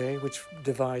 Spree, which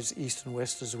divides east and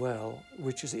west as well,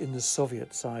 which is in the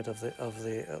Soviet side of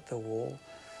the wall.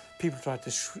 People tried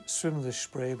to swim the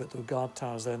Spree, but there were guard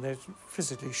towers there, and they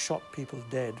physically shot people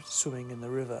dead swimming in the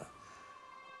river.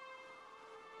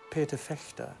 Peter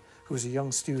Fechter, who was a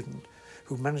young student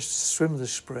who managed to swim the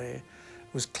Spree,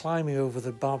 was climbing over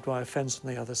the barbed wire fence on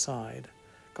the other side,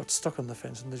 got stuck on the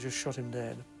fence, and they just shot him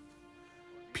dead.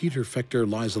 Peter Fechter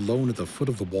lies alone at the foot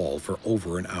of the wall for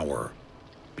over an hour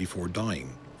before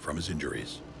dying from his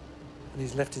injuries. And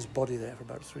he's left his body there for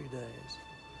about 3 days.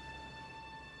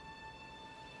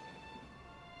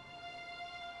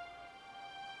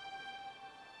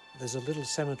 There's a little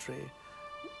cemetery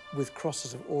with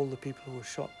crosses of all the people who were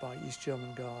shot by East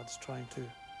German guards trying to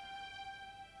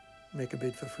make a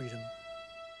bid for freedom.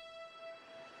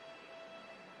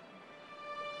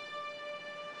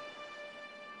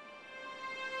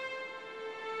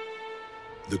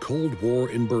 The Cold War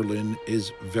in Berlin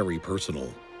is very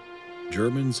personal.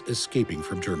 Germans escaping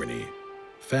from Germany,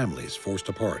 families forced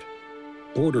apart,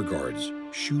 border guards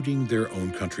shooting their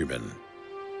own countrymen.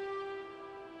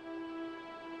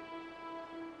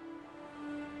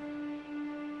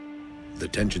 The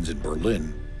tensions in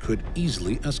Berlin could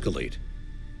easily escalate.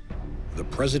 The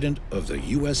President of the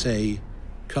USA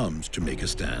comes to make a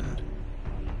stand.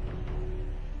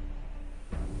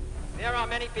 There are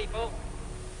many people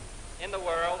in the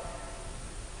world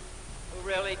who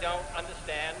really don't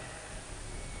understand,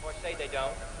 or say they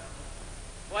don't,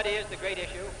 what is the great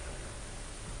issue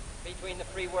between the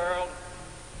free world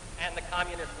and the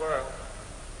communist world.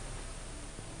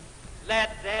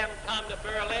 Let them come to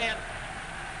Berlin.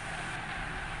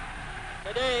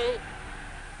 Today,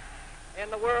 in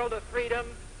the world of freedom,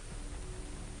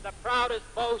 the proudest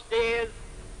boast is,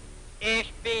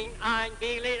 Ich bin ein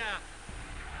Berliner.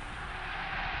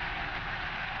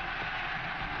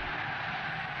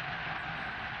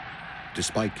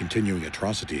 Despite continuing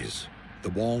atrocities, the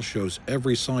wall shows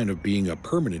every sign of being a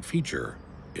permanent feature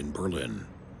in Berlin.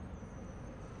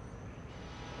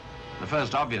 The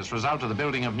first obvious result of the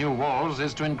building of new walls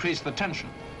is to increase the tension.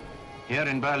 Here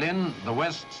in Berlin, the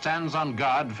West stands on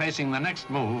guard facing the next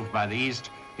move by the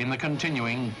East in the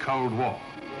continuing Cold War.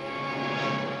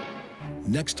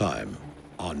 Next time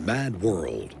on Mad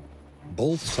World,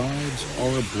 both sides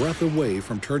are a breath away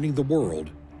from turning the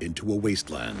world into a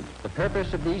wasteland. The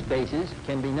purpose of these bases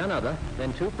can be none other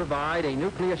than to provide a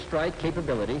nuclear strike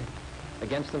capability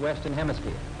against the Western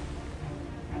Hemisphere.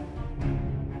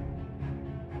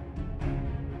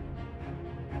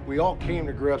 We all came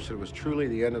to grips that it was truly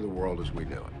the end of the world as we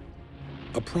knew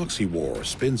it. A proxy war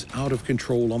spins out of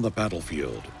control on the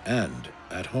battlefield and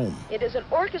at home. It is an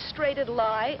orchestrated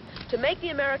lie to make the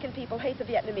American people hate the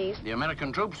Vietnamese. The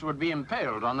American troops would be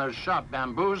impaled on those sharp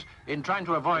bamboos in trying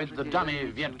to avoid the dummy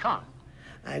Viet Cong.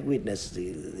 I witnessed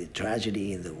the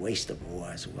tragedy and the waste of war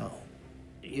as well.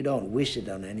 You don't wish it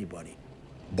on anybody.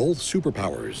 Both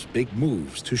superpowers make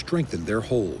moves to strengthen their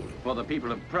hold. For the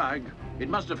people of Prague, it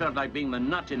must have felt like being the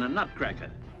nut in a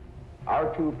nutcracker.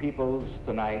 Our two peoples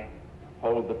tonight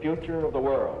hold the future of the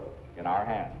world in our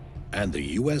hands. And the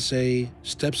USA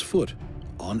steps foot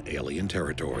on alien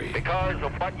territory. Because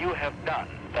of what you have done,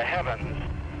 the heavens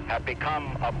have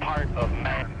become a part of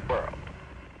man's world.